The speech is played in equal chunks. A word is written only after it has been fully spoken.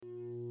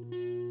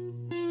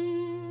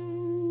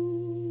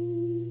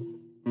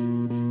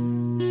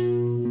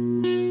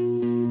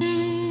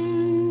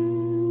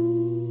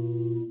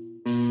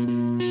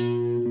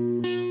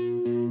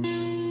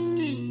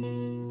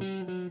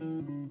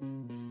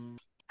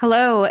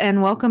Hello,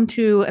 and welcome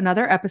to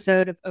another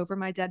episode of Over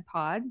My Dead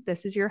Pod.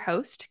 This is your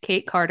host,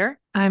 Kate Carter,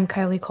 I'm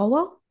Kylie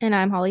Colwell. And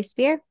I'm Holly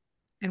Spear.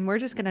 and we're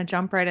just going to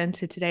jump right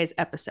into today's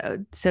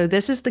episode. So,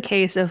 this is the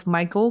case of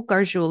Michael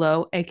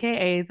Gargiulo,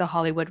 aka the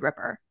Hollywood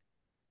Ripper.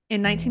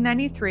 In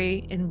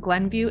 1993, in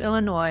Glenview,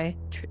 Illinois,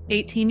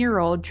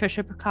 18-year-old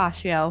Trisha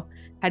Pacascio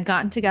had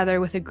gotten together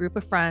with a group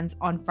of friends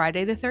on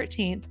Friday the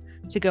 13th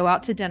to go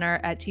out to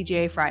dinner at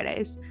TGA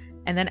Fridays,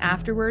 and then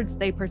afterwards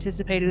they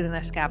participated in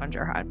a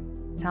scavenger hunt.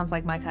 Sounds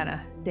like my kind of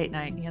date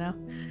night, you know?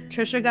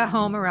 Trisha got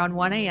home around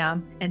 1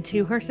 a.m., and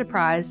to her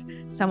surprise,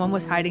 someone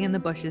was hiding in the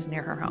bushes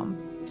near her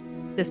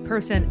home. This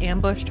person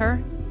ambushed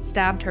her,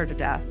 stabbed her to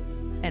death,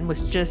 and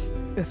was just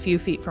a few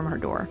feet from her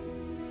door.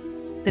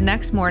 The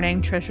next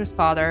morning, Trisha's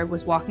father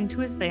was walking to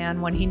his van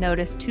when he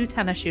noticed two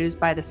tennis shoes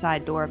by the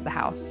side door of the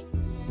house.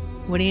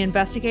 When he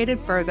investigated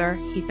further,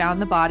 he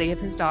found the body of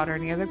his daughter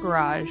near the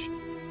garage.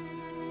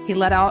 He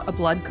let out a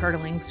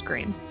blood-curdling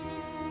scream.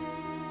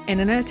 In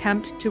an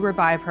attempt to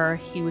revive her,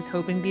 he was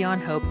hoping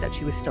beyond hope that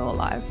she was still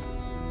alive.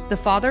 The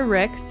father,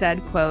 Rick,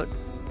 said, quote,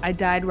 "I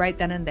died right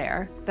then and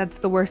there. That's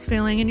the worst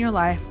feeling in your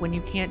life when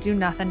you can't do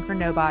nothing for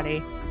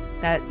nobody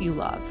that you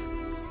love."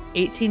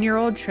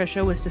 18-year-old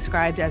Trisha was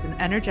described as an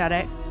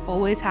energetic,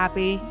 always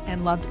happy,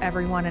 and loved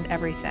everyone and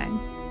everything.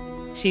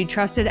 She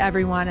trusted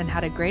everyone and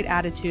had a great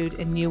attitude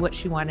and knew what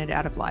she wanted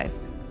out of life.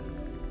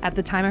 At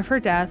the time of her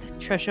death,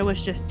 Trisha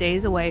was just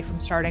days away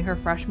from starting her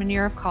freshman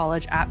year of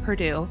college at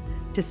Purdue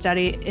to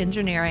study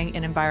engineering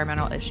and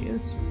environmental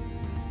issues.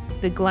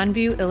 The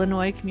Glenview,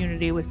 Illinois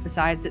community was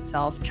besides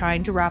itself,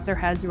 trying to wrap their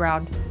heads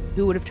around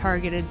who would have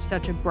targeted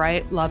such a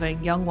bright,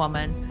 loving young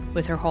woman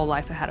with her whole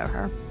life ahead of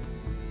her.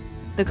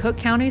 The Cook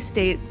County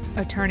State's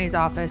Attorney's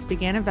Office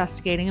began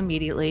investigating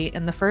immediately,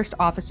 and the first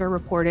officer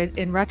reported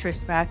in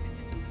retrospect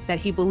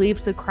that he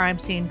believed the crime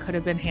scene could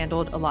have been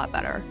handled a lot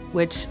better,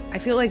 which I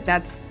feel like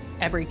that's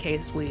every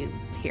case we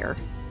hear.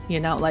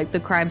 Like the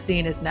crime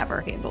scene is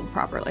never handled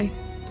properly.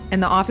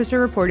 And the officer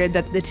reported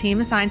that the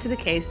team assigned to the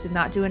case did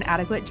not do an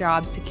adequate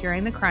job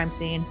securing the crime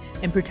scene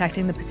and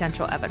protecting the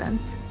potential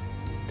evidence.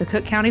 The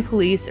Cook County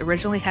Police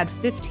originally had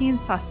 15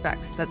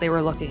 suspects that they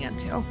were looking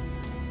into.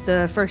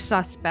 The first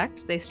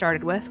suspect they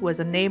started with was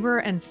a neighbor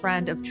and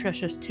friend of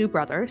Trisha's two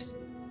brothers,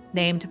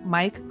 named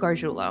Mike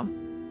Gargiulo.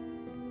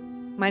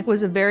 Mike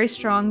was a very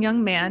strong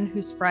young man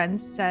whose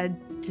friends said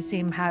to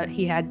seem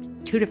he had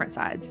two different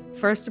sides.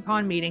 First,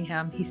 upon meeting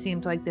him, he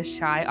seemed like this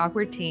shy,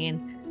 awkward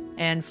teen,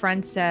 and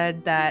friends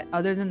said that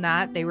other than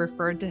that, they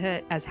referred to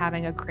it as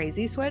having a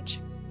crazy switch.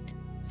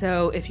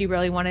 So if he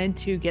really wanted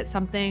to get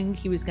something,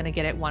 he was going to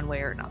get it one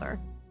way or another.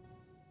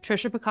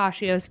 Trisha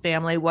Pacaccio's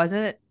family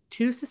wasn't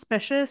too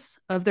suspicious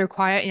of their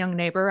quiet young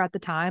neighbor at the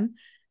time,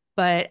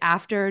 but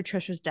after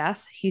Trisha's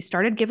death, he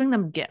started giving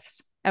them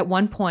gifts. At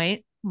one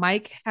point,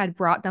 Mike had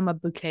brought them a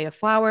bouquet of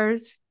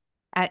flowers.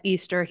 At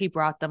Easter, he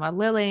brought them a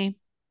lily.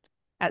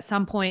 At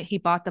some point, he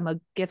bought them a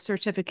gift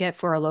certificate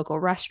for a local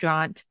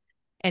restaurant,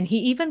 and he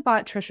even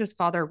bought Trisha's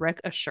father, Rick,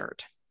 a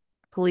shirt.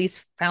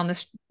 Police found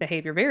this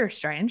behavior very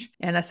strange,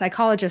 and a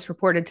psychologist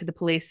reported to the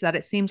police that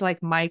it seemed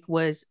like Mike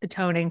was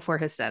atoning for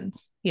his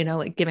sins,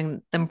 like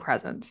giving them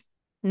presents.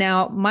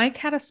 Now, Mike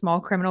had a small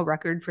criminal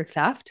record for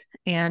theft,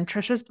 and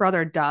Trisha's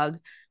brother, Doug,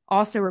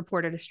 also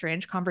reported a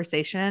strange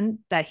conversation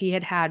that he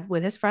had had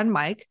with his friend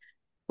Mike,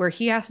 where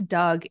he asked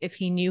Doug if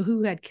he knew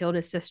who had killed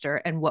his sister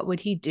and what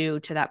would he do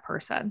to that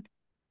person.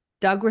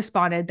 Doug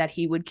responded that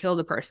he would kill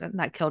the person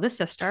that killed his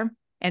sister,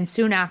 and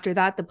soon after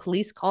that, the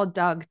police called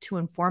Doug to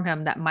inform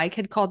him that Mike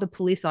had called the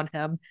police on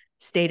him,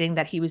 stating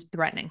that he was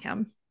threatening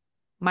him.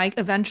 Mike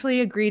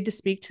eventually agreed to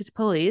speak to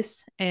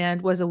police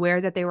and was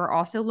aware that they were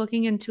also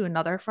looking into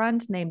another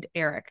friend named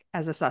Eric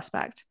as a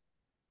suspect.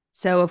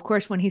 So, of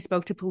course, when he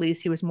spoke to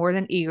police, he was more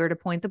than eager to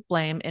point the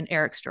blame in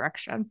Eric's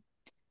direction.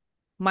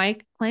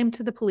 Mike claimed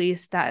to the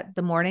police that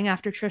the morning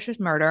after Trisha's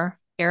murder,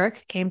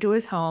 Eric came to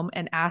his home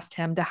and asked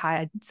him to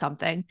hide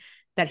something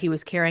that he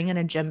was carrying in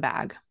a gym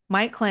bag.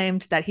 Mike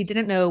claimed that he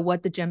didn't know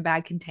what the gym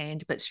bag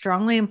contained, but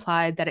strongly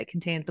implied that it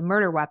contained the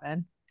murder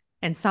weapon,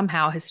 and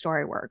somehow his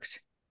story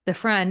worked. The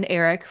friend,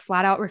 Eric,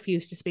 flat out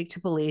refused to speak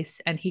to police,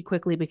 and he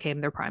quickly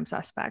became their prime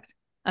suspect.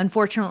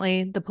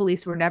 Unfortunately, the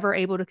police were never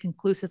able to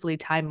conclusively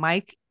tie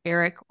Mike,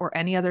 Eric, or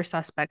any other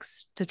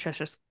suspects to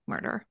Trisha's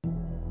murder.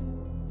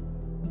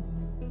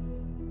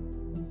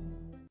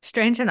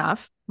 Strange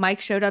enough, Mike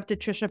showed up to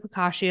Trisha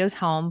Pacaccio's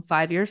home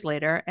 5 years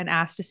later and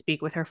asked to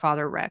speak with her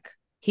father, Rick.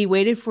 He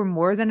waited for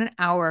more than an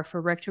hour for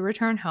Rick to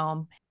return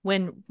home.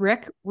 When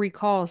Rick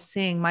recalls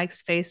seeing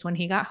Mike's face when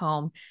he got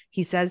home,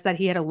 he says that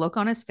he had a look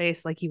on his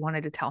face like he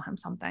wanted to tell him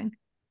something.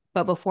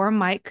 But before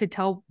Mike could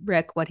tell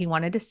Rick what he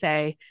wanted to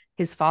say,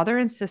 his father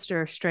and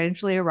sister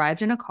strangely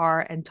arrived in a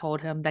car and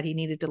told him that he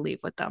needed to leave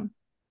with them.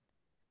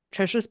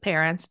 Trisha's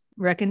parents,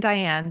 Rick and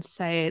Diane,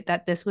 say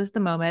that this was the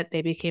moment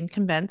they became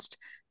convinced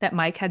that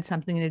Mike had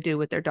something to do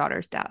with their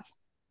daughter's death.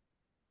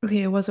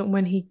 Okay, it wasn't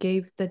when he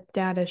gave the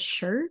dad a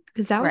shirt?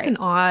 Because that was Right. an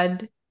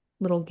odd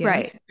little gift.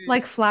 Right.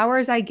 Like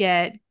flowers, I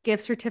get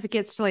gift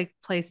certificates to like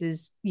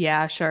places.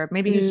 Yeah, sure.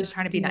 Maybe he was just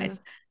trying to be nice.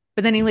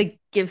 But then he like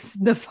gives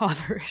the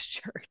father a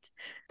shirt.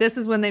 This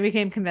is when they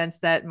became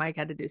convinced that Mike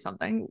had to do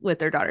something with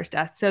their daughter's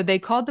death. So they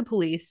called the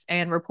police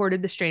and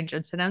reported the strange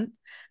incident.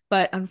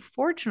 But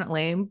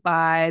unfortunately,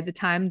 by the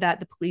time that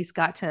the police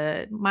got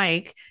to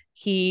Mike,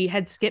 he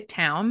had skipped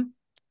town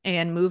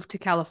and moved to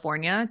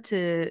California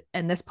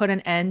and this put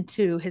an end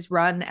to his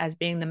run as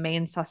being the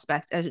main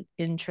suspect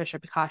in Trisha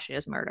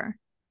Paccascio's murder.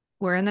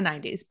 We're in the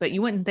 90s, but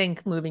you wouldn't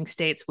think moving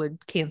states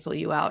would cancel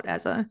you out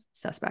as a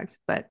suspect.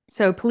 But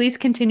so police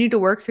continued to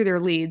work through their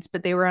leads,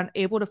 but they were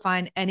unable to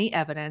find any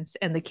evidence,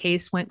 and the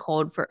case went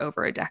cold for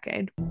over a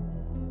decade.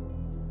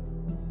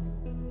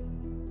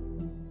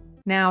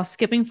 Now,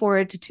 skipping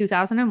forward to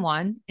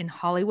 2001 in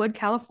Hollywood,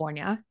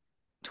 California,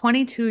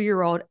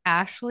 22-year-old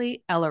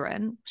Ashley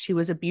Ellerin. She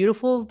was a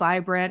beautiful,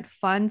 vibrant,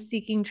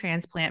 fun-seeking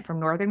transplant from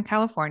Northern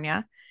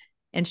California,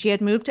 and she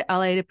had moved to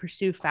LA to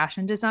pursue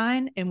fashion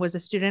design and was a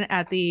student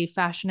at the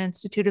Fashion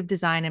Institute of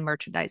Design and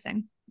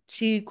Merchandising.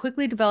 She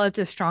quickly developed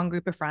a strong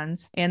group of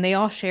friends, and they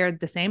all shared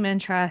the same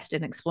interest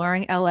in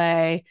exploring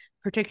LA,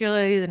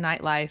 particularly the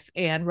nightlife,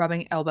 and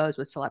rubbing elbows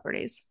with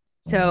celebrities.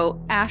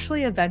 So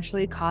Ashley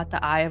eventually caught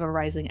the eye of a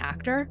rising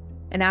actor,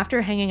 and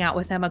after hanging out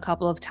with him a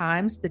couple of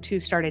times, the two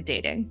started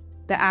dating.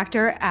 The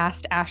actor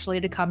asked Ashley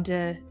to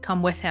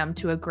come with him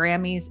to a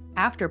Grammys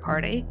after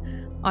party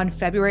on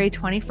February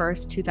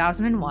 21st,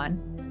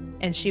 2001,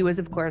 and she was,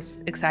 of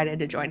course, excited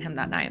to join him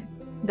that night.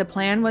 The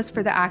plan was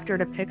for the actor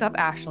to pick up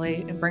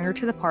Ashley and bring her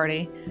to the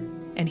party,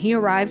 and he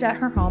arrived at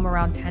her home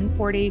around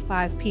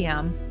 10:45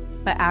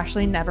 p.m., but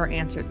Ashley never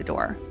answered the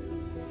door.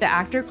 The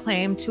actor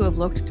claimed to have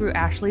looked through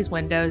Ashley's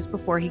windows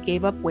before he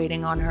gave up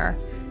waiting on her,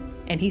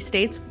 and he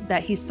states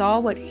that he saw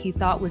what he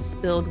thought was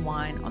spilled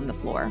wine on the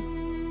floor.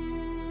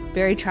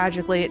 Very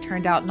tragically, it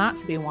turned out not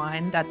to be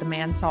wine that the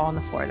man saw on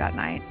the floor that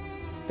night.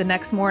 The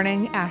next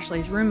morning,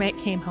 Ashley's roommate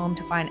came home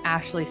to find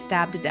Ashley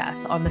stabbed to death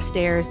on the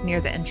stairs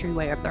near the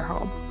entryway of their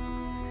home.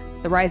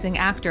 The rising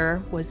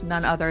actor was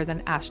none other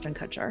than Ashton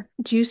Kutcher.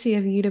 Juicy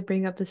of you to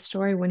bring up the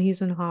story when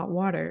he's in hot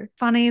water.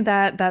 Funny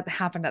that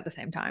happened at the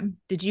same time.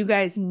 Did you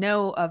guys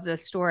know of the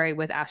story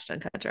with Ashton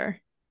Kutcher?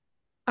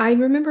 I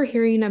remember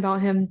hearing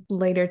about him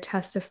later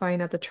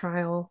testifying at the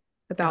trial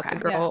about the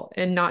girl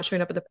and not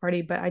showing up at the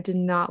party, but I did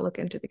not look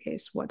into the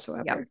case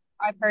whatsoever. Yep.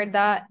 I've heard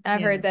that.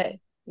 I've heard that.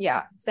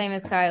 Yeah, same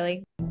as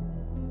Kylie.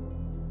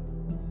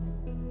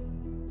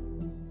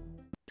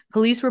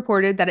 Police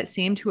reported that it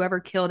seemed whoever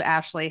killed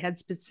Ashley had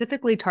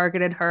specifically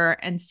targeted her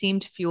and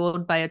seemed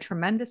fueled by a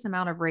tremendous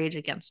amount of rage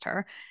against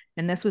her,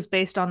 and this was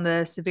based on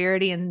the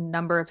severity and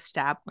number of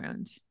stab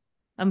wounds.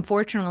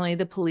 Unfortunately,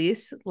 the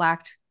police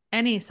lacked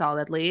any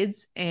solid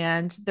leads,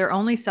 and their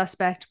only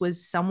suspect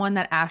was someone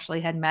that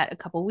Ashley had met a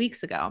couple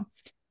weeks ago.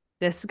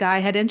 This guy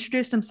had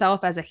introduced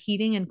himself as a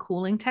heating and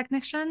cooling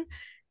technician,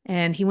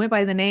 and he went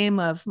by the name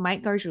of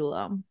Mike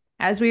Gargiulo.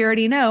 As we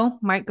already know,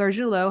 Mike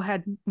Gargiulo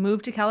had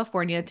moved to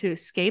California to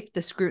escape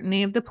the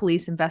scrutiny of the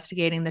police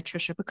investigating the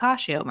Trisha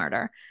Paccascio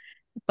murder.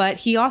 But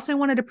he also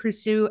wanted to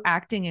pursue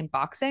acting and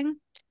boxing,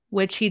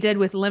 which he did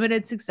with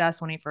limited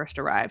success when he first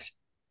arrived.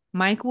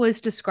 Mike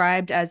was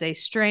described as a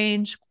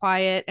strange,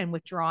 quiet, and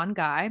withdrawn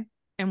guy.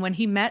 And when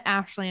he met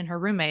Ashley and her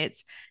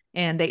roommates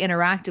and they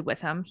interacted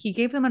with him, he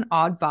gave them an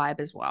odd vibe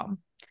as well.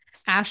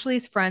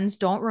 Ashley's friends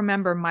don't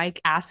remember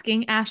Mike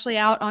asking Ashley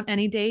out on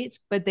any date,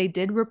 but they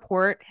did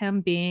report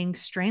him being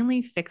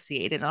strangely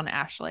fixated on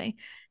Ashley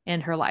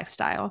and her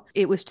lifestyle.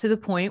 It was to the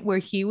point where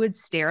he would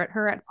stare at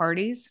her at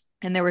parties.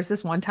 And there was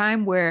this one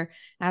time where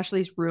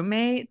Ashley's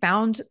roommate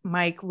found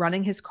Mike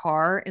running his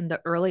car in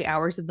the early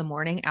hours of the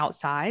morning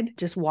outside,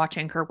 just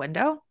watching her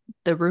window.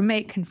 The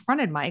roommate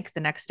confronted Mike the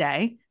next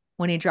day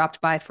when he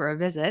dropped by for a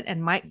visit,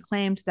 and Mike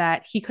claimed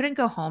that he couldn't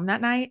go home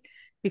that night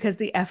because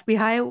the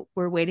FBI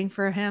were waiting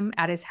for him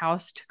at his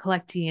house to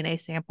collect DNA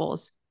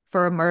samples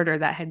for a murder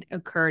that had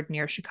occurred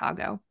near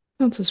Chicago.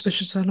 Not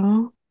suspicious at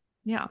all.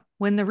 Yeah.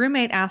 When the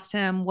roommate asked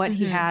him what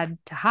he had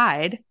to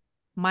hide,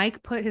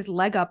 Mike put his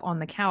leg up on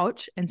the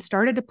couch and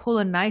started to pull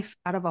a knife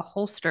out of a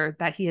holster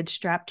that he had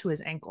strapped to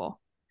his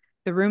ankle.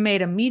 The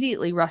roommate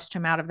immediately rushed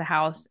him out of the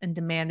house and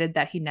demanded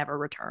that he never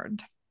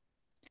returned.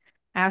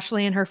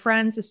 Ashley and her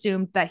friends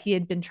assumed that he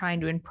had been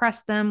trying to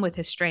impress them with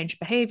his strange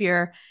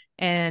behavior,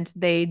 and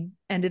they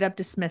ended up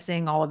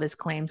dismissing all of his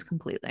claims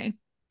completely.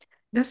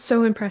 That's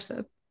so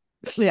impressive.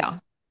 Yeah.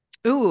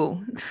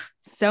 Ooh,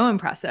 so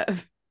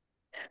impressive.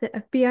 The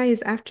FBI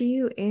is after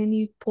you and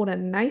you pulled a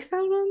knife out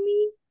on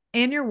me?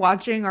 And you're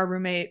watching our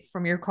roommate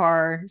from your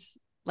car,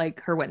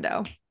 like her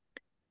window.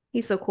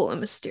 He's so cool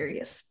and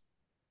mysterious.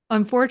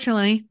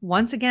 Unfortunately,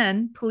 once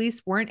again,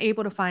 police weren't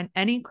able to find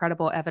any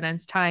credible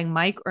evidence tying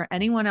Mike or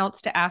anyone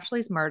else to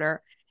Ashley's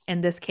murder,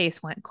 and this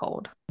case went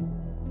cold.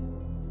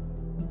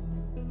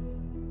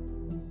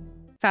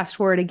 Fast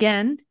forward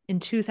again, in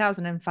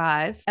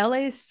 2005,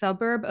 LA's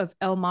suburb of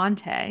El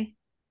Monte,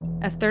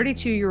 a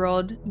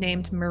 32-year-old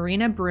named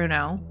Marina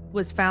Bruno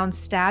was found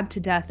stabbed to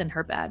death in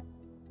her bed.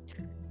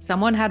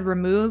 Someone had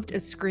removed a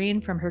screen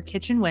from her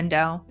kitchen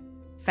window,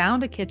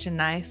 found a kitchen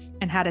knife,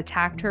 and had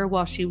attacked her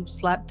while she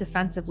slept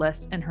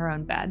defenseless in her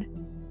own bed.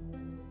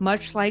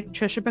 Much like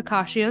Trisha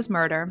Paccaccio's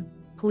murder,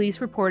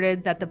 police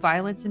reported that the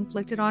violence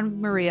inflicted on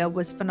Maria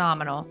was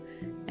phenomenal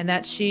and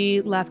that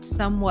she left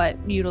somewhat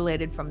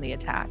mutilated from the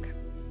attack.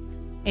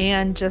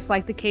 And just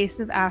like the case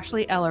of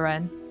Ashley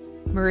Ellerin,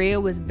 Maria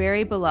was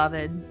very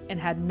beloved and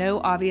had no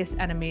obvious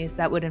enemies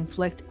that would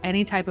inflict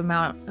any type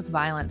amount of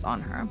violence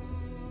on her.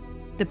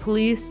 The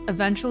police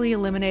eventually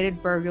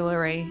eliminated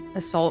burglary,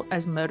 assault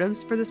as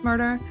motives for this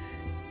murder,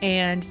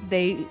 and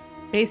they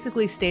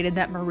basically stated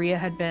that Maria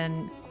had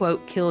been,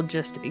 quote, killed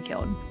just to be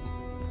killed.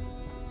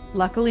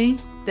 Luckily,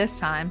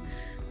 this time,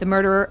 the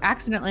murderer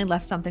accidentally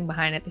left something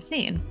behind at the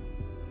scene: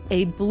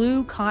 a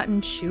blue cotton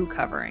shoe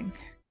covering.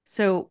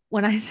 So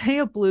when I say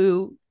a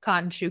blue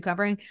cotton shoe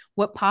covering,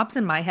 what pops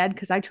in my head,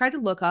 because I tried to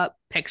look up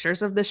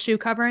pictures of this shoe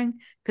covering,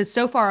 because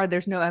so far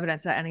there's no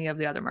evidence that any of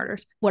the other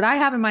murders. What I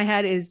have in my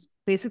head is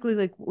basically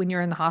like when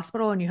you're in the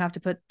hospital and you have to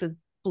put the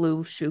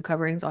blue shoe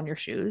coverings on your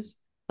shoes,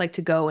 like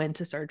to go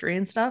into surgery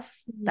and stuff.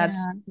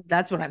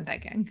 That's what I'm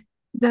thinking.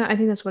 No, I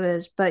think that's what it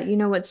is. But you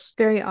know what's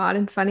very odd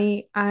and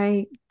funny?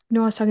 I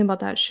was talking about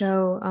that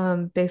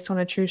show based on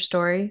a true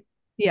story.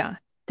 Yeah.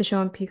 The show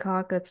on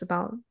Peacock. It's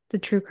about the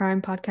true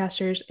crime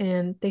podcasters,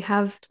 and they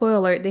have, spoiler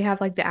alert, they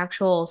have like the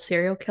actual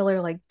serial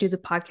killer like do the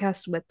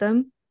podcast with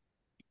them.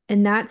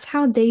 And that's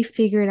how they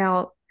figured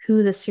out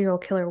who the serial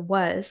killer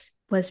was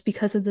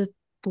because of the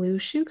blue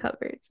shoe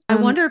covers. I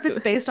wonder if it's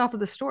based off of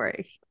the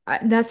story.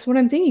 That's what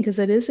I'm thinking, because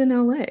it is in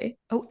LA.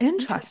 Oh,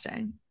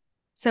 interesting.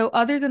 So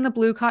other than the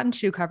blue cotton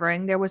shoe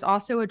covering, there was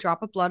also a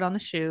drop of blood on the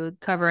shoe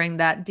covering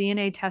that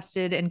DNA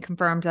tested and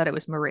confirmed that it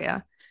was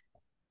Maria.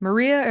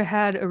 Maria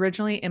had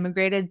originally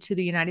immigrated to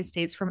the United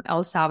States from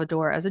El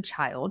Salvador as a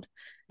child,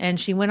 and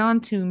she went on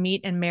to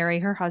meet and marry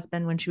her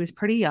husband when she was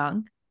pretty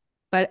young.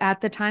 But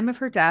at the time of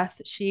her death,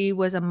 she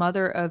was a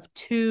mother of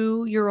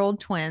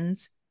 2-year-old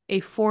twins, a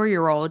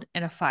 4-year-old,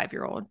 and a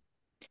 5-year-old.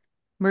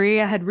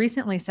 Maria had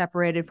recently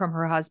separated from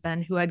her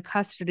husband, who had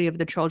custody of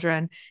the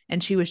children,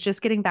 and she was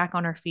just getting back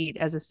on her feet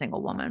as a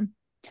single woman.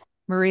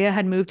 Maria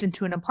had moved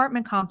into an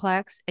apartment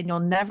complex, and you'll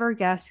never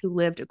guess who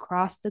lived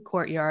across the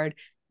courtyard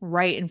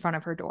right in front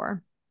of her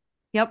door.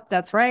 Yep,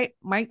 that's right,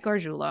 Mike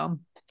Gargiulo.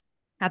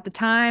 At the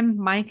time,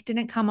 Mike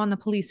didn't come on the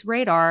police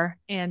radar,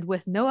 and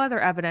with no other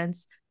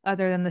evidence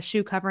other than the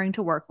shoe covering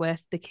to work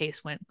with, the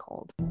case went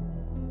cold.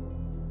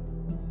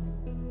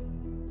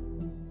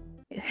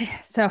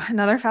 So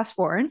another fast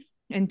forward.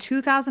 In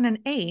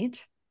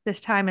 2008,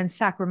 this time in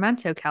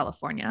Sacramento,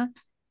 California,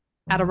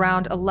 at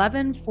around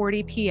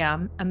 11:40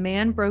 p.m., a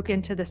man broke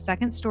into the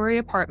second-story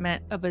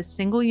apartment of a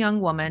single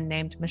young woman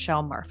named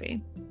Michelle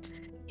Murphy.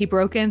 He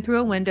broke in through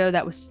a window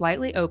that was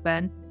slightly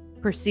open,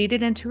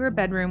 proceeded into her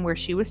bedroom where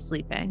she was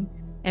sleeping,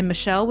 and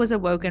Michelle was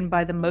awoken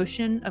by the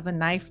motion of a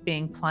knife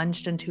being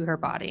plunged into her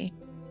body.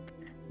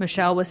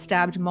 Michelle was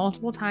stabbed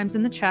multiple times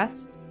in the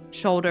chest,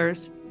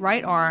 shoulders,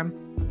 right arm,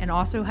 and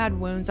also had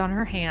wounds on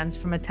her hands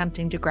from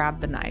attempting to grab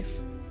the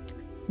knife.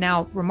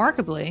 Now,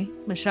 remarkably,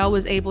 Michelle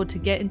was able to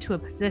get into a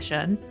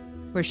position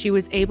where she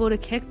was able to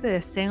kick the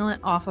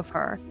assailant off of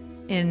her,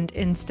 and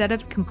instead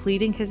of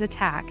completing his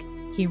attack,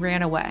 he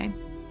ran away.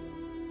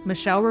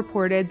 Michelle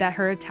reported that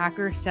her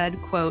attacker said,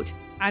 quote,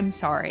 "I'm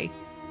sorry,"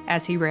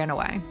 as he ran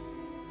away.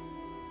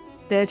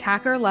 The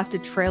attacker left a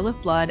trail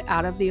of blood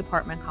out of the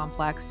apartment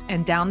complex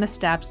and down the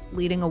steps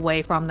leading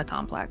away from the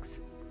complex.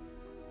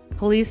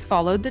 Police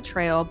followed the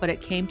trail, but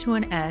it came to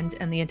an end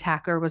and the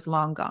attacker was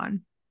long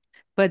gone.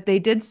 But they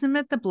did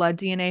submit the blood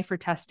DNA for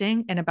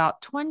testing, and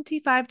about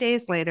 25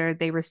 days later,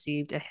 they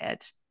received a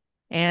hit.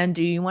 And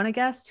do you want to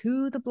guess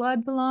who the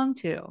blood belonged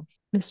to?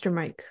 Mr.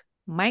 Mike.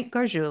 Mike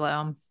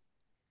Gargiulo.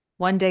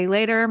 One day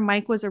later,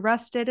 Mike was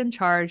arrested and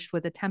charged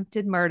with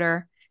attempted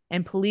murder,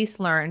 and police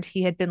learned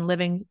he had been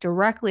living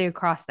directly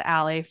across the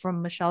alley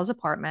from Michelle's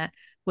apartment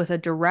with a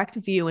direct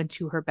view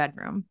into her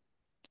bedroom.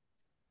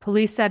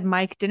 Police said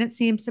Mike didn't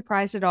seem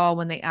surprised at all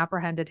when they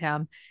apprehended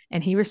him,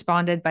 and he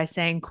responded by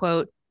saying,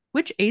 quote,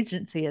 "Which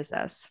agency is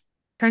this?"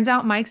 Turns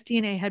out Mike's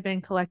DNA had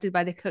been collected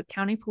by the Cook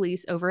County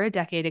Police over a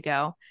decade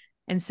ago,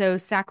 and so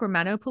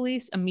Sacramento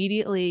police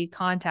immediately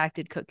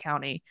contacted Cook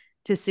County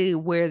to see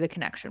where the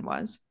connection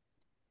was.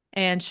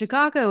 And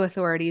Chicago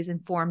authorities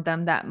informed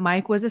them that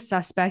Mike was a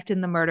suspect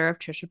in the murder of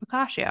Trisha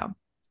Pacascio.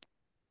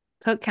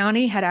 Cook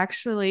County had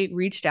actually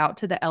reached out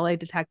to the LA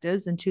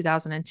detectives in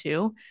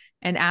 2002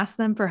 and asked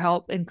them for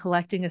help in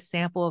collecting a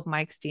sample of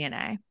Mike's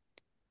DNA.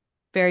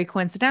 Very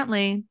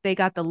coincidentally, they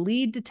got the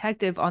lead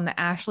detective on the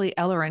Ashley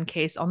Ellerin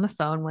case on the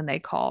phone when they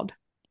called.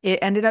 It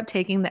ended up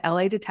taking the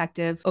LA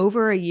detective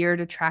over a year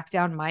to track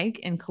down Mike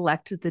and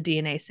collect the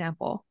DNA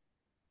sample.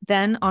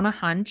 Then, on a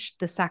hunch,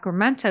 the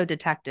Sacramento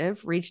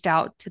detective reached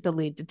out to the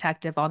lead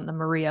detective on the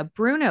Maria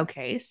Bruno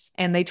case,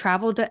 and they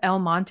traveled to El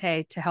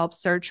Monte to help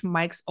search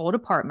Mike's old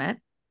apartment,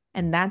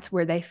 and that's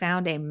where they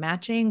found a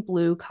matching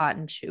blue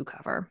cotton shoe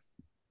cover.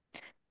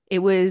 It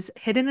was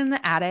hidden in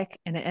the attic,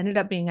 and it ended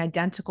up being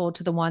identical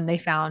to the one they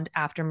found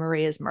after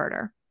Maria's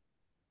murder.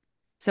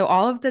 So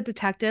all of the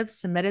detectives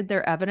submitted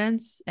their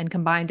evidence and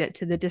combined it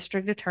to the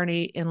district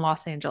attorney in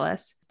Los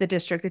Angeles. The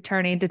district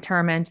attorney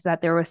determined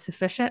that there was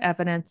sufficient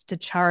evidence to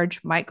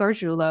charge Mike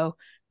Gargiulo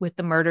with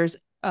the murders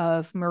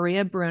of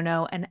Maria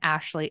Bruno and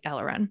Ashley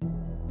Ellerin.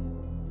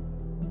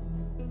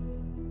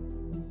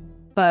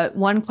 But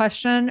one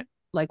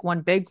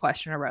big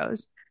question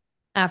arose.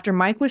 After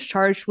Mike was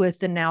charged with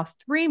the now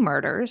 3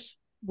 murders,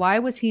 why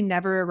was he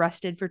never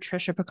arrested for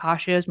Trisha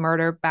Pacaccio's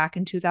murder back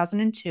in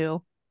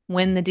 2002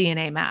 when the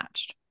DNA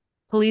matched?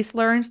 Police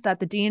learned that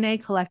the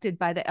DNA collected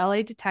by the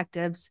LA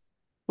detectives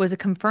was a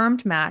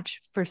confirmed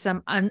match for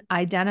some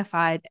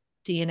unidentified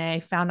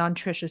DNA found on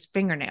Trisha's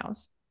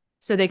fingernails.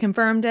 So they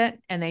confirmed it,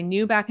 and they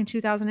knew back in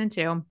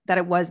 2002 that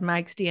it was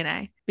Mike's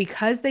DNA.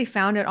 Because they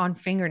found it on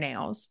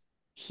fingernails,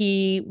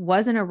 he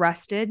wasn't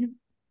arrested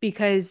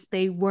because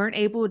they weren't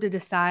able to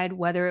decide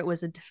whether it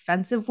was a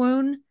defensive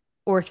wound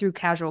or through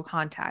casual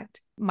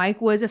contact.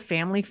 Mike was a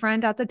family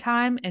friend at the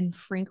time and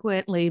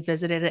frequently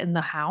visited in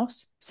the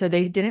house. So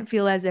they didn't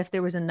feel as if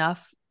there was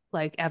enough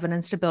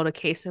evidence to build a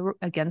case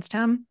against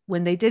him.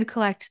 When they did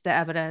collect the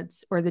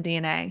evidence or the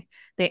DNA,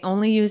 they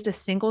only used a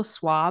single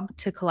swab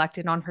to collect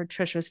it on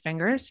Trisha's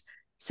fingers.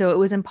 So it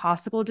was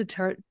impossible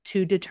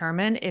to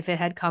determine if it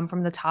had come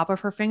from the top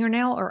of her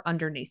fingernail or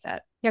underneath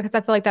it. Yeah, because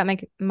I feel like that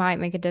might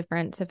make a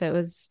difference if it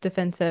was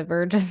defensive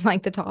or just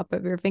like the top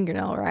of your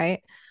fingernail,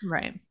 right?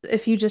 Right.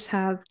 If you just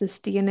have this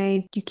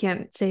DNA, you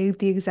can't say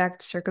the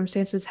exact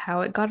circumstances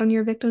how it got on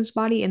your victim's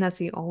body, and that's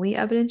the only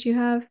evidence you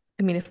have.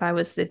 I mean, if I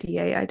was the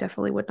DA, I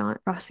definitely would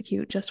not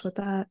prosecute just with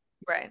that.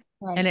 Right.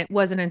 And it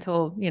wasn't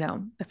until,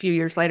 a few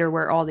years later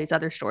where all these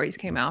other stories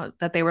came out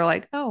that they were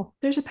like, oh,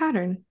 there's a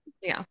pattern.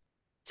 Yeah.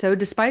 So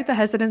despite the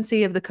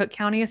hesitancy of the Cook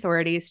County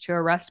authorities to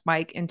arrest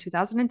Mike in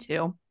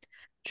 2002,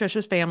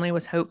 Trisha's family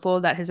was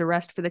hopeful that his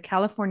arrest for the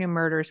California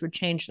murders would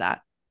change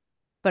that.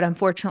 But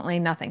unfortunately,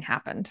 nothing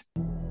happened.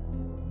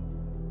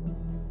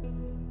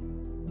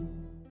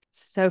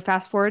 So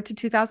fast forward to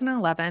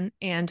 2011,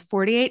 and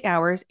 48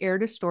 Hours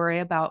aired a story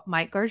about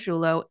Mike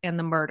Gargiulo and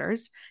the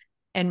murders.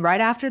 And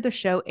right after the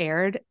show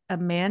aired, a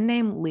man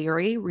named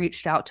Leary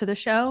reached out to the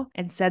show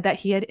and said that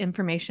he had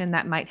information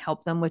that might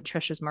help them with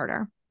Trisha's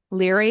murder.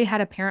 Leary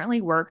had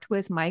apparently worked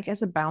with Mike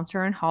as a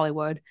bouncer in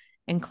Hollywood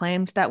and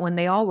claimed that when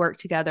they all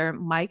worked together,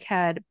 Mike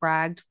had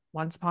bragged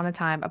once upon a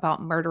time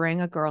about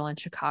murdering a girl in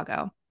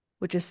Chicago,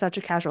 which is such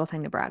a casual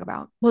thing to brag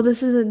about. Well,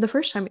 this isn't the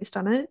first time he's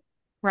done it.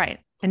 Right.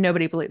 And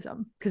nobody believes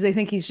him because they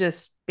think he's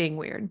just being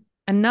weird.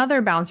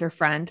 Another bouncer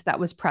friend that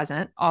was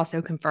present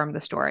also confirmed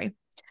the story.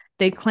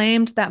 They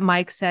claimed that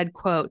Mike said,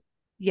 quote,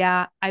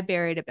 "Yeah, I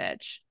buried a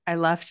bitch. I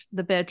left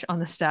the bitch on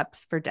the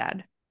steps for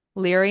dead."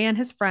 Leary and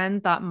his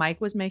friend thought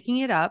Mike was making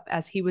it up,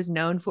 as he was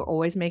known for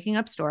always making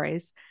up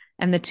stories,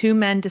 and the 2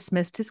 men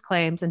dismissed his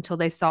claims until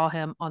they saw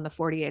him on the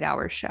 48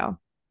 Hours show.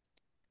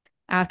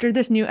 After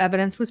this new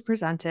evidence was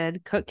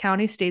presented, Cook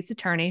County State's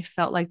attorney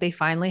felt like they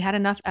finally had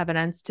enough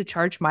evidence to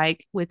charge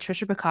Mike with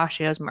Trisha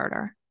Pacaccio's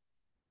murder.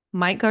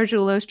 Mike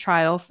Gargiulo's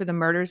trial for the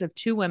murders of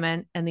 2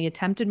 women and the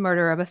attempted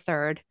murder of a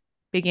third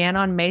began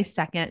on May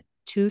 2nd,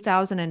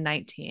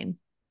 2019.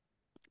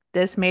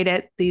 This made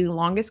it the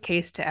longest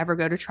case to ever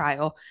go to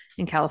trial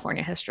in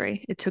California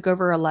history. It took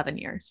over 11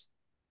 years.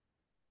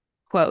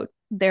 Quote,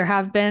 "There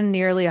have been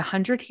nearly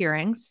 100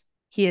 hearings.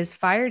 He has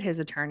fired his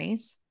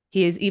attorneys.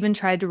 He has even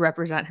tried to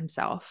represent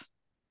himself.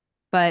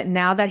 But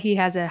now that he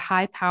has a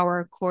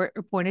high-power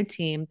court-appointed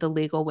team, the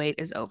legal wait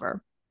is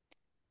over."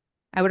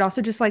 I would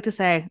also just like to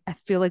say, I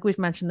feel like we've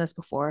mentioned this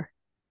before.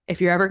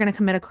 If you're ever going to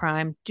commit a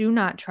crime, do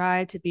not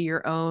try to be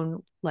your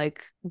own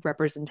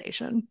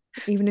representation.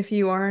 Even if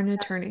you are an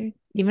attorney.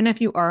 Even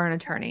if you are an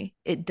attorney,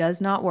 it does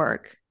not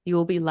work. You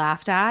will be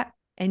laughed at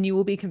and you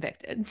will be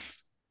convicted.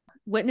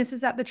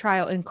 Witnesses at the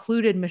trial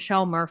included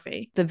Michelle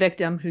Murphy, the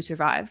victim who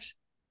survived,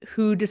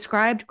 who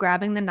described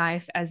grabbing the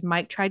knife as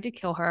Mike tried to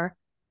kill her,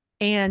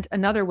 and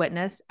another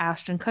witness,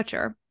 Ashton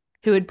Kutcher,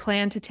 who had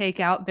planned to take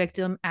out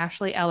victim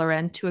Ashley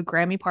Ellerin to a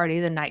Grammy party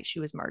the night she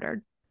was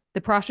murdered.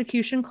 The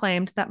prosecution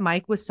claimed that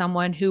Mike was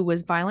someone who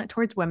was violent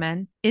towards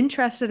women,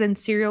 interested in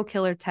serial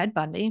killer Ted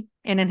Bundy,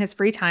 and in his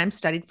free time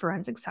studied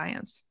forensic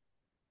science.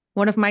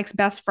 One of Mike's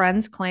best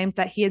friends claimed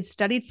that he had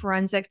studied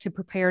forensic to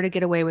prepare to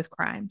get away with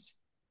crimes.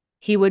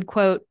 He would,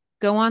 quote,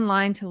 "go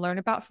online to learn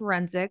about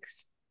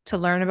forensics, to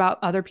learn about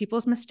other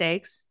people's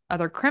mistakes,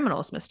 other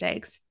criminals'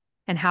 mistakes,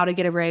 and how to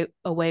get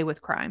away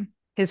with crime."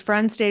 His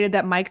friend stated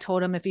that Mike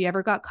told him if he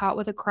ever got caught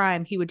with a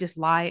crime, he would just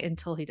lie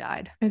until he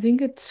died. I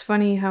think it's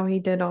funny how he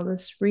did all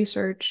this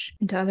research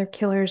into other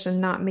killers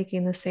and not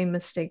making the same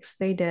mistakes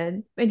they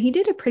did. And he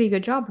did a pretty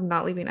good job of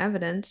not leaving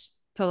evidence.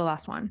 Till the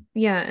last one.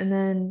 Yeah, and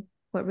then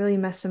what really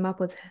messed him up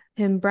with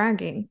him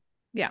bragging.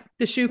 Yeah,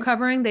 the shoe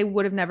covering, they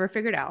would have never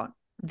figured out.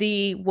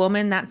 The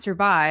woman that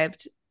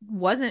survived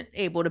wasn't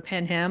able to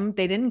pin him.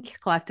 They didn't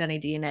collect any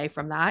DNA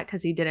from that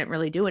because he didn't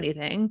really do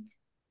anything.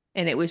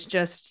 And it was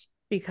just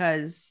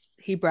because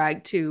he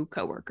bragged to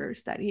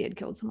coworkers that he had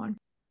killed someone.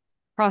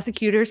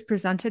 Prosecutors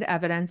presented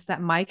evidence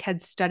that Mike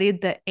had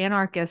studied the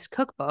Anarchist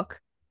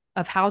Cookbook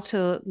of how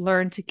to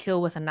learn to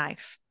kill with a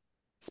knife,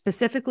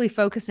 specifically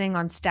focusing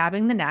on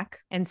stabbing the neck,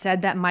 and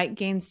said that Mike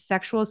gained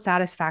sexual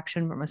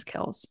satisfaction from his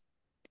kills.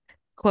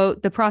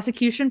 Quote, "The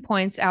prosecution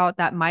points out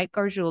that Mike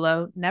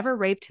Gargiulo never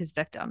raped his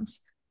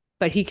victims,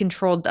 but he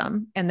controlled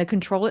them, and the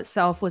control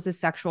itself was a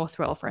sexual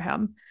thrill for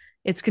him.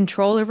 It's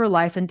control over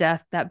life and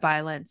death, that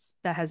violence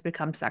that has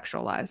become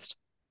sexualized.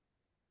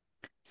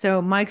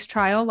 So Mike's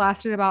trial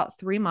lasted about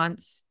 3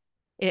 months.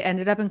 It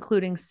ended up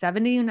including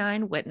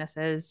 79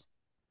 witnesses,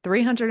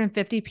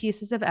 350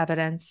 pieces of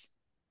evidence,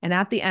 and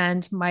at the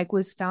end, Mike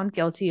was found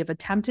guilty of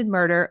attempted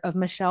murder of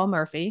Michelle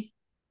Murphy,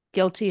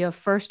 guilty of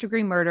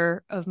first-degree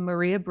murder of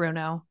Maria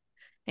Bruno,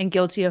 and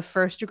guilty of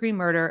first-degree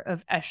murder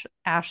of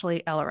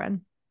Ashley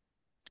Ellerin.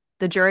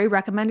 The jury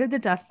recommended the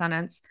death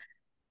sentence,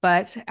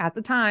 but at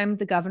the time,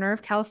 the governor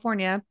of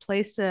California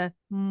placed a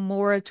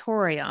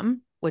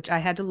moratorium, which I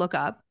had to look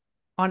up,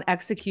 on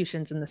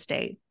executions in the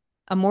state.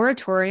 A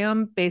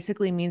moratorium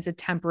basically means a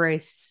temporary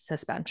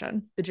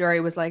suspension. The jury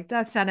was like,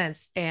 death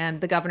sentence.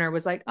 And the governor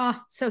was like, oh,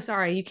 so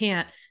sorry, you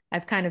can't.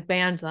 I've kind of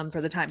banned them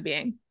for the time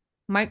being.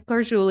 Mike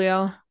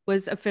Gargiulo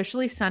was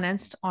officially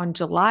sentenced on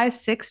July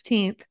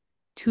 16th,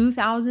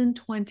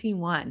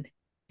 2021,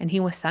 and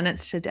he was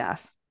sentenced to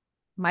death.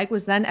 Mike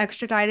was then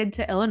extradited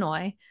to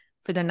Illinois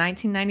for the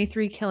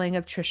 1993 killing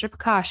of Trisha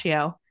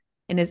Pacascio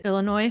in his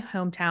Illinois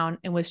hometown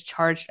and was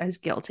charged as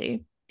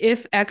guilty.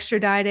 If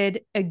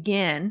extradited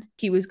again,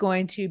 he was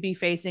going to be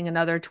facing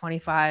another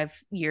 25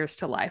 years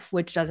to life,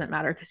 which doesn't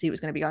matter because he was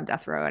going to be on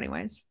death row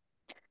anyways.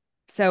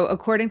 So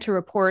according to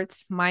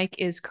reports, Mike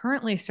is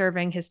currently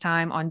serving his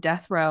time on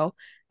death row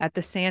at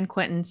the San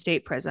Quentin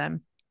State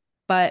Prison,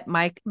 but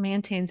Mike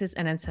maintains his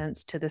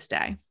innocence to this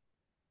day.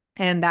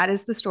 And that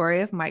is the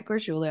story of Mike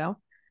Gargiulo,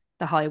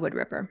 the Hollywood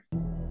Ripper.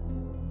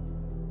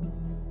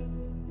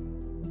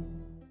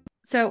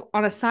 So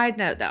on a side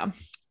note though,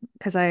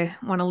 because I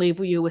want to leave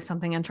you with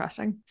something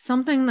interesting.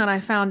 Something that I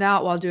found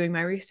out while doing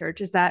my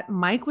research is that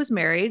Mike was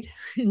married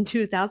in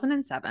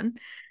 2007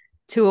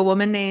 to a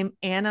woman named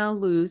Ana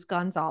Luz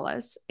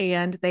Gonzalez,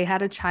 and they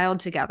had a child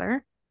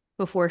together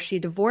before she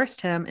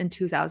divorced him in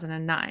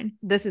 2009.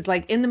 This is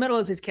like in the middle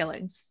of his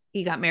killings.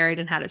 He got married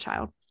and had a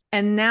child.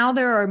 And now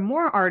there are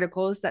more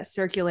articles that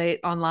circulate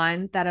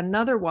online that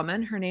another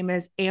woman, her name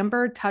is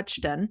Amber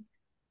Touchton,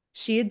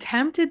 she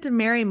attempted to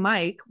marry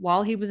Mike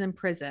while he was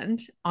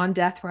imprisoned on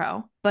death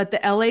row, but the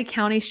LA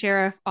County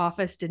Sheriff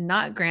Office did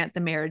not grant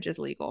the marriage as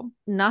legal.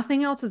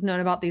 Nothing else is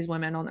known about these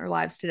women on their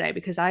lives today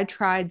because I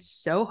tried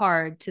so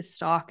hard to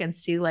stalk and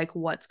see like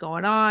what's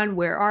going on,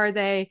 where are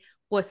they,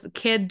 what's the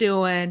kid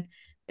doing,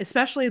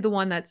 especially the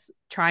one that's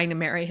trying to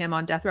marry him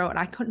on death row, and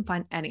I couldn't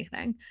find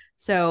anything.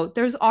 So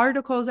there's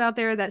articles out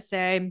there that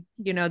say,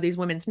 you know, these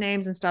women's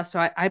names and stuff,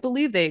 so I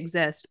believe they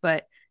exist,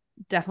 but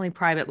definitely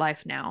private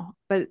life now.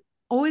 But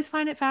always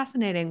find it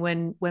fascinating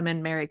when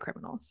women marry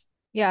criminals.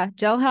 Yeah,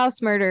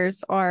 jailhouse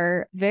murders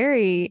are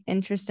very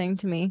interesting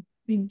to me.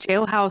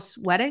 Jailhouse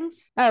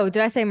weddings? Oh,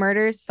 did I say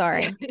murders?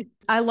 Sorry.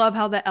 I love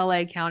how the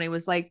LA County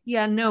was like,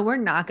 yeah, no, we're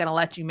not going to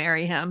let you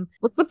marry him.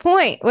 What's the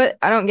point? What?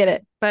 I don't get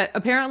it. But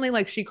apparently,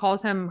 like, she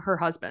calls him her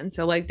husband.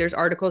 So, like, there's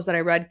articles that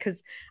I read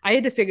because I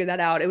had to figure that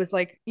out. It was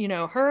like, you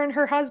know, her and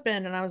her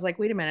husband. And I was like,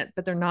 wait a minute,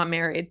 but they're not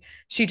married.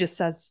 She just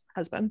says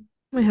husband.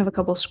 I have a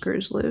couple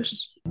screws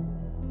loose.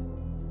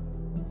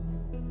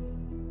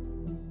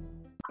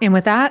 And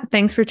with that,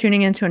 thanks for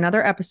tuning in to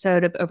another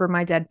episode of Over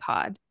My Dead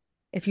Pod.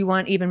 If you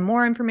want even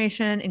more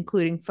information,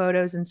 including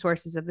photos and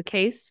sources of the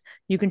case,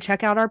 you can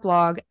check out our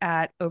blog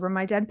at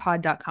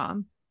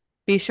overmydeadpod.com.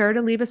 Be sure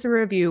to leave us a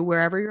review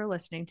wherever you're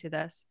listening to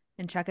this,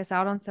 and check us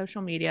out on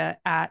social media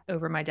at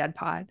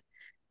overmydeadpod.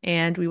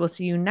 And we will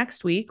see you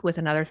next week with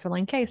another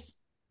thrilling case.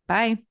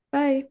 Bye.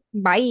 Bye.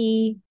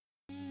 Bye.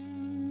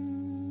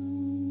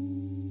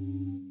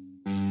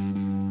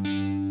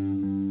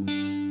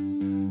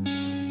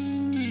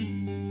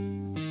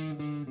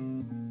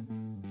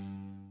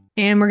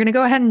 And we're going to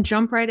go ahead and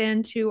jump right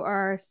into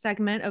our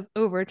segment of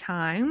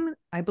overtime.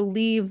 I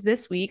believe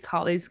this week,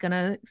 Holly's going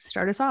to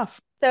start us off.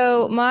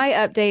 So my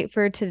update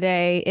for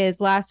today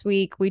is last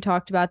week we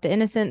talked about the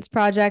Innocence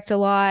Project a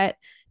lot,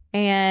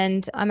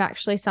 and I'm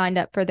actually signed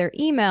up for their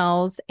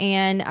emails,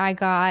 and I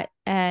got,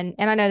 and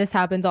I know this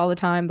happens all the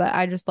time, but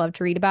I just love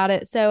to read about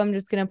it. So I'm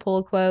just going to pull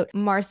a quote.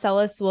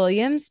 Marcellus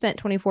Williams spent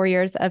 24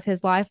 years of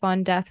his life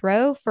on death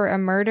row for a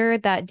murder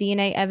that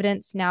DNA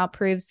evidence now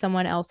proves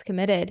someone else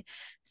committed.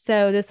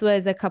 So this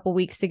was a couple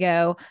weeks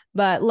ago,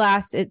 but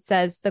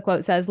the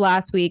quote says,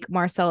 last week,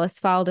 Marcellus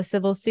filed a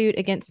civil suit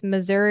against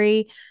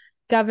Missouri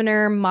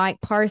Governor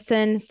Mike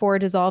Parson for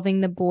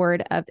dissolving the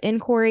board of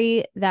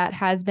inquiry that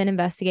has been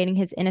investigating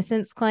his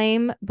innocence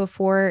claim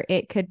before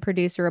it could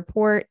produce a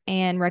report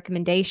and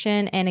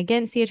recommendation, and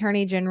against the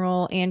Attorney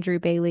General Andrew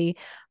Bailey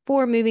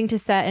for moving to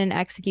set an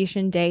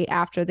execution date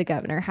after the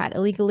governor had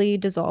illegally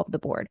dissolved the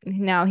board.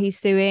 Now he's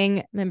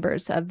suing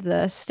members of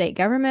the state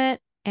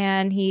government,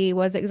 and he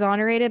was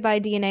exonerated by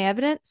DNA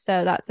evidence.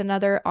 So that's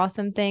another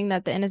awesome thing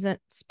that the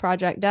Innocence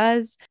Project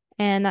does.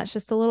 And that's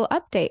just a little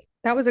update.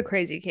 That was a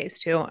crazy case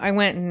too. I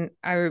went and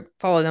I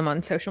followed them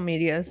on social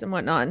medias and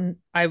whatnot, and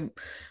I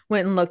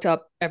went and looked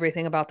up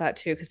everything about that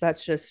too, because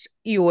that's just,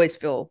 you always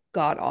feel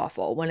god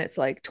awful when it's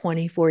like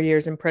 24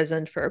 years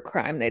imprisoned for a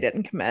crime they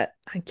didn't commit.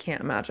 I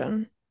can't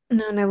imagine.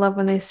 No, and I love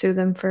when they sue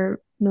them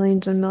for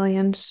millions and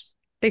millions.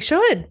 They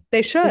should.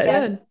 They should.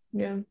 Good.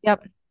 Yeah.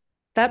 Yep.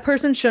 That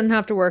person shouldn't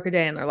have to work a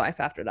day in their life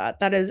after that.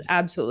 That is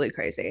absolutely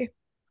crazy.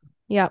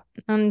 Yep.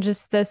 And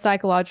just the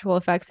psychological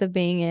effects of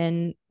being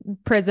in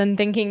prison,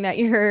 thinking that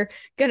you're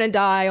gonna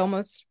die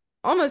almost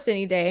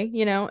any day,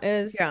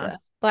 is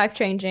life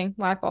changing,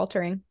 life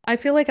altering. I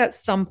feel like at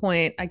some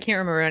point, I can't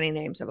remember any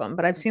names of them,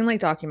 but I've seen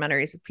like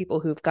documentaries of people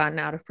who've gotten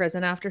out of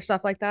prison after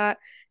stuff like that.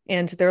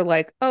 And they're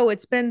like, oh,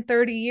 it's been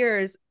 30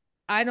 years.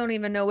 I don't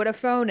even know what a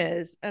phone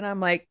is. And I'm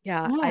like,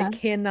 yeah, I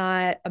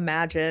cannot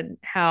imagine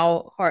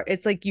how hard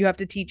it's like you have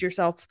to teach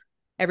yourself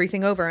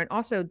everything over. And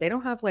also, they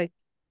don't have like,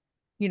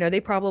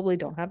 they probably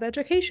don't have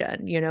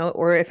education,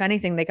 or if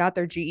anything, they got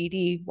their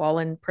GED while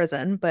in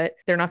prison, but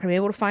they're not going to be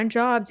able to find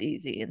jobs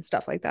easy and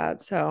stuff like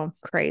that. So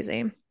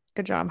crazy.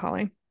 Good job,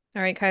 Holly.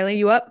 All right, Kylie,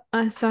 you up?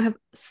 So I have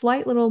a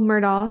slight little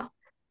Murdoch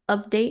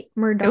update,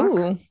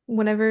 Murdoch,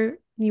 whatever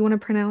you want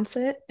to pronounce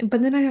it.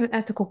 But then I have an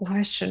ethical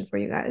question for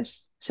you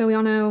guys. So we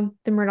all know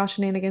the Murdoch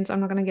shenanigans. I'm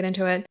not going to get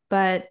into it,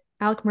 but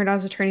Alec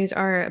Murdaugh's attorneys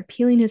are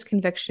appealing his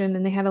conviction,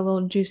 and they had a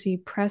little juicy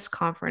press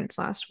conference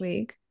last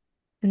week.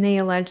 And they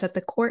allege that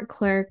the court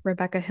clerk,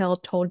 Rebecca Hill,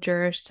 told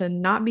jurors to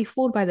not be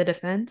fooled by the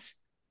defense,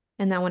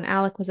 and that when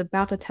Alec was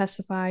about to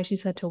testify, she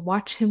said to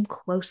watch him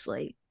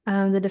closely.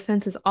 The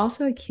defense is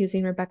also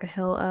accusing Rebecca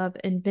Hill of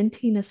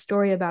inventing a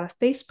story about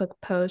a Facebook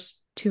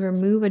post to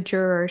remove a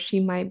juror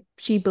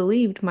she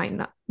believed might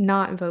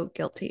not vote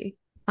guilty.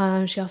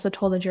 She also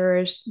told the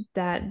jurors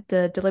that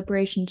the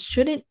deliberations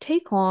shouldn't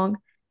take long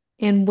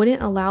and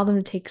wouldn't allow them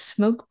to take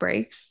smoke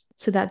breaks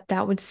so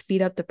that would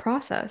speed up the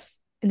process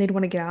and they'd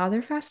want to get out of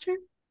there faster.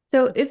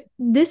 So if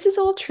this is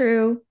all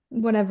true,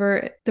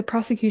 whatever, the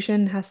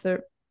prosecution has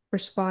to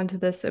respond to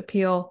this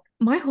appeal.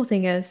 My whole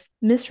thing is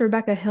Miss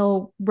Rebecca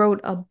Hill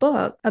wrote a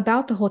book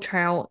about the whole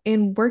trial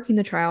and working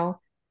the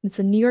trial. It's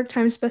a New York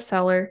Times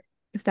bestseller,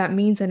 if that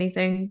means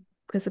anything,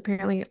 because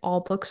apparently all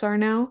books are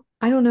now.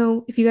 I don't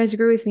know if you guys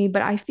agree with me,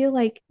 but I feel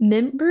like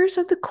members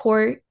of the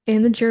court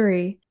and the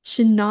jury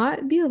should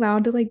not be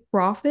allowed to like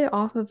profit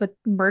off of a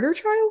murder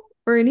trial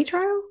or any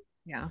trial.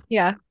 Yeah.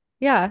 Yeah.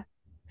 Yeah.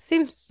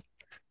 Seems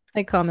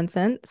like common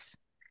sense.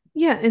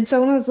 Yeah. And so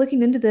when I was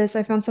looking into this,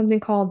 I found something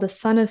called the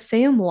Son of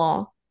Sam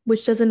law,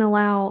 which doesn't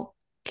allow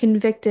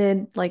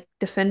convicted like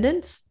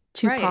defendants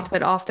to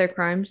profit off their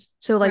crimes.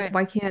 So like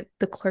why can't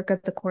the clerk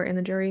of the court and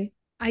the jury?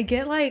 I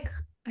get like,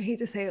 I hate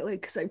to say it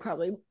like because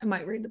I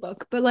might read the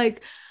book, but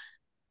like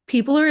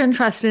people are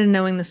interested in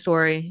knowing the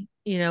story,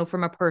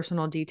 from a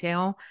personal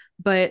detail,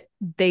 but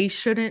they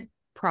shouldn't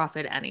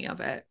profit any of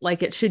it.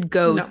 Like it should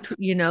go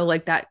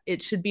like that.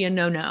 It should be a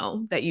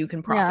no that you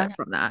can profit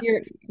from that.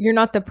 You're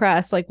not the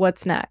press. Like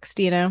what's next,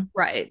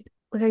 Right.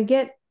 Like I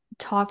get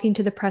talking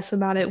to the press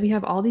about it. We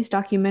have all these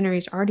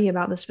documentaries already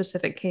about the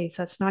specific case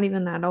that's not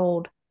even that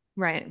old.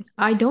 Right.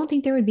 I don't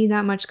think there would be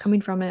that much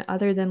coming from it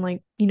other than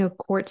like,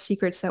 court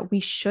secrets that we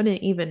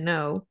shouldn't even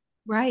know.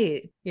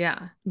 Right.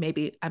 Yeah.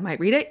 Maybe I might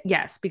read it.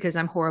 Yes, because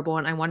I'm horrible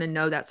and I want to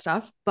know that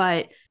stuff,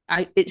 but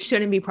it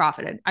shouldn't be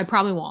profited. I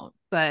probably won't,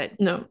 but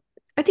no.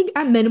 I think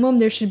at minimum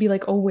there should be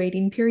like a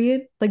waiting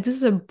period. Like this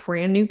is a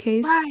brand new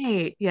case.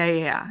 Right.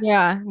 Yeah.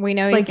 Yeah. We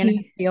know he's gonna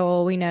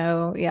appeal. We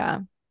know. Yeah.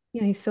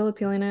 Yeah, he's still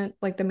appealing it.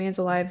 Like the man's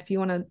alive. If you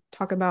want to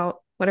talk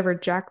about whatever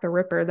Jack the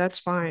Ripper, that's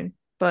fine.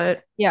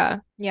 But yeah,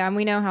 and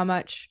we know how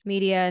much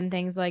media and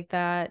things like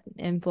that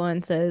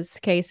influences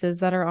cases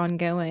that are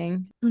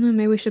ongoing. I don't know,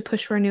 maybe we should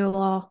push for a new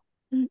law.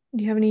 Do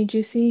you have any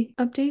juicy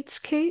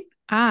updates, Kate?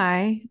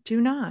 I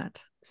do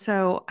not.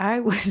 So I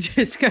was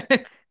just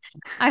gonna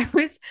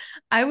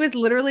I was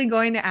literally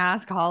going to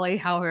ask Holly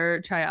how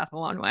her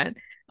triathlon went.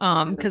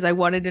 Because I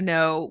wanted to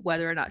know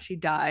whether or not she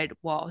died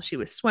while she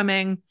was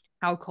swimming,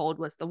 how cold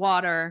was the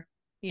water.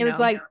 It was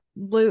like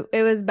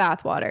it was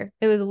bath water.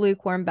 It was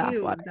lukewarm bath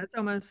water. That's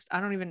almost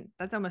worse.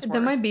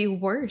 That might be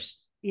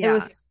worse. Yeah. It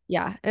was,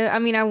 I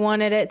mean, I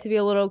wanted it to be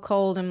a little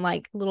cold and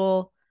like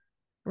little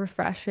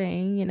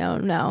refreshing, No,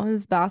 it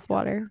was bath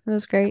water. It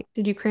was great.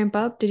 Did you cramp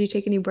up? Did you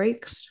take any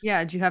breaks?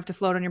 Yeah. Did you have to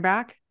float on your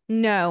back?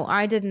 No,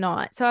 I did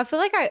not. So I feel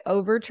like I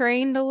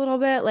overtrained a little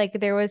bit. Like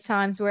there was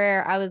times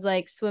where I was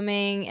like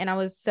swimming and I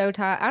was so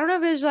tired. I don't know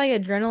if it was like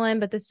adrenaline,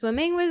 but the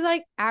swimming was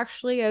like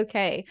actually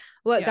okay.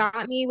 What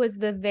got me was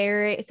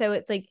so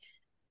it's like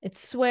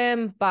it's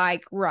swim,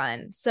 bike,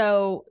 run.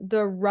 So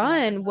the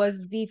run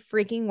was the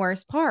freaking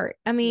worst part.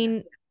 I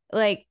mean,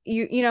 like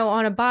you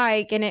on a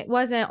bike and it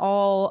wasn't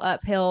all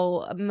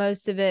uphill.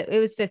 Most of it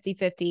was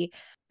 50-50.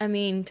 I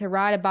mean, to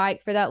ride a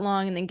bike for that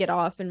long and then get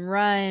off and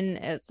run,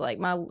 it's like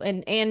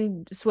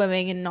and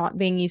swimming and not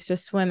being used to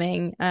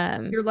swimming.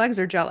 Your legs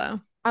are jello.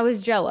 I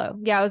was jello.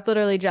 Yeah, I was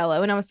literally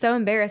jello. And I was so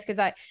embarrassed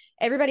because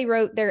everybody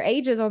wrote their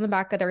ages on the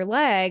back of their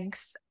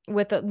legs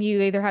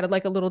you either had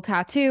like a little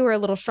tattoo or a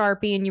little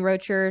Sharpie and you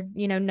wrote your,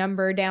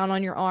 number down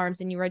on your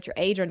arms and you wrote your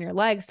age on your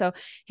legs. So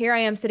here I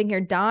am sitting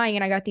here dying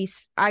and I got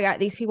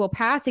these people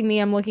passing me.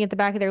 I'm looking at the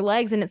back of their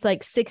legs and it's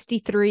like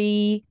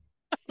 63,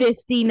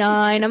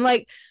 59. I'm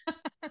like,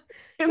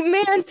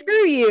 man,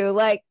 screw you.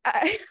 Like,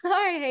 I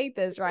hate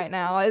this right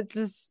now. It's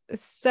just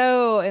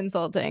so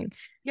insulting.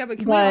 Yeah, but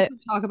can we also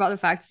talk about the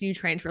fact that you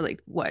trained for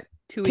like what,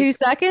 2 2 weeks?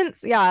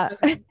 seconds? Yeah.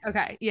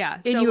 Okay. Yeah.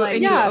 And So you like,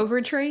 and you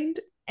overtrained?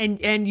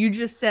 and you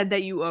just said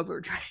that you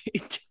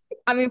overtrained.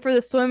 I mean, for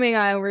the swimming,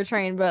 I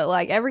overtrained, but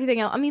like everything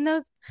else, I mean,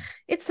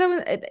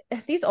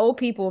 these old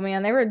people,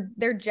 man,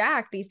 they're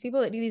jacked. These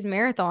people that do these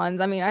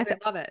marathons. I mean, I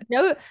love it.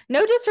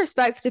 no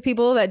disrespect to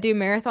people that do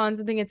marathons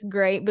and think it's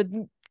great, but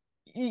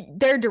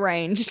they're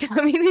deranged.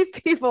 I mean, these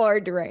people are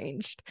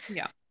deranged.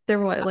 Yeah. They're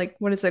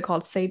what is it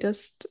called?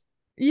 Sadist?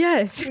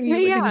 Yes. You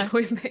Yeah.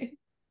 enjoy pain.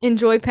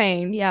 Enjoy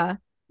pain. Yeah.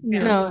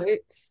 Yeah. No,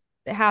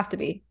 they have to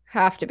be.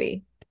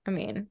 I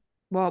mean,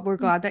 Well, we're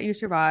glad that you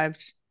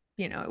survived.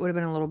 You know, it would have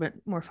been a little bit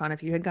more fun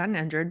if you had gotten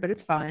injured, but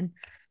it's fine.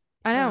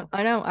 I know.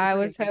 I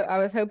was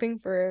forgive hoping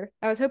for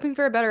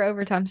a better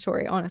overtime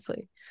story,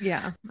 honestly.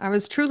 Yeah. I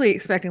was truly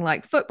expecting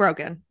like foot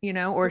broken, you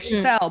know, or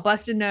she fell,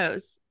 busted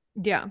nose.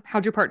 Yeah.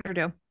 How'd your partner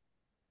do?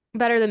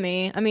 Better than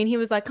me. I mean, he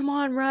was like, "Come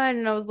on, run."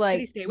 And I was Did like,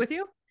 he stay with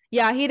you?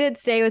 yeah, he did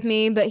stay with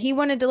me, but he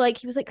wanted to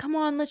he was like, "Come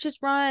on, let's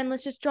just run.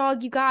 Let's just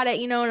jog. You got it."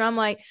 You know, and I'm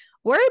like,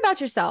 "Worry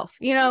about yourself.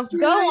 You know, That's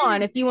go right.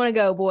 on if you want to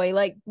go, boy.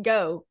 Like,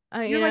 go."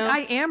 You're like,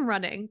 I am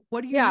running.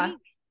 What do you mean?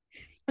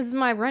 This is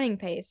my running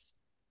pace.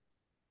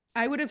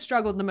 I would have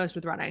struggled the most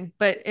with running,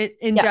 but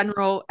in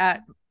general,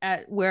 at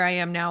where I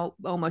am now,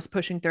 almost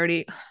pushing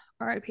 30,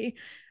 RIP,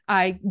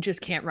 I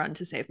just can't run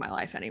to save my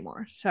life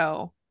anymore.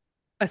 So,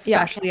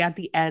 especially at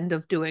the end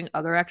of doing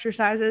other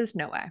exercises,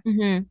 no way.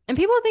 Mm-hmm. And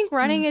people think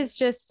running is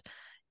just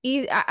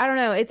easy. I don't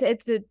know.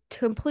 It's a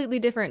completely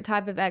different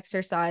type of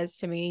exercise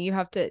to me. You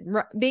have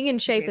to being in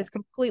shape is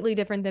completely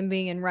different than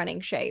being in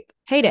running shape.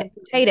 Hate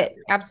it.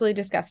 Absolutely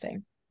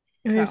disgusting.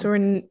 Okay, so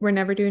we're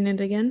never doing it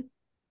again?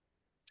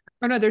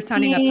 Oh no, they're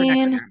signing up for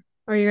next year.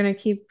 Or you're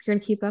gonna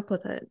keep up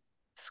with it?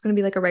 It's gonna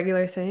be like a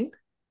regular thing.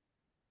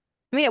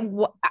 I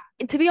mean,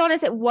 to be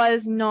honest, it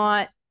was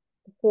not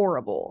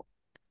horrible.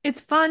 It's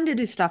fun to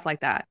do stuff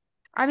like that.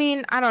 I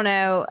mean, I don't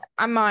know.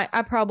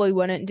 I probably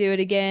wouldn't do it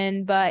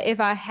again, but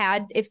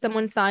if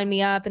someone signed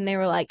me up and they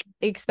were like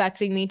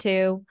expecting me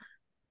to,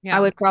 I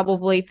would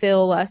probably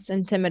feel less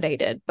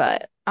intimidated,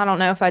 but I don't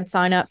know if I'd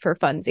sign up for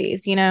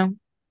funsies, you know?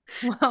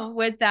 Well,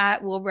 with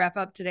that, we'll wrap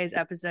up today's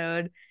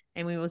episode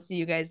and we will see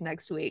you guys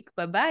next week.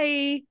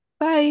 Bye-bye.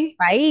 Bye.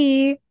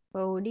 Bye.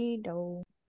 Bodie-do.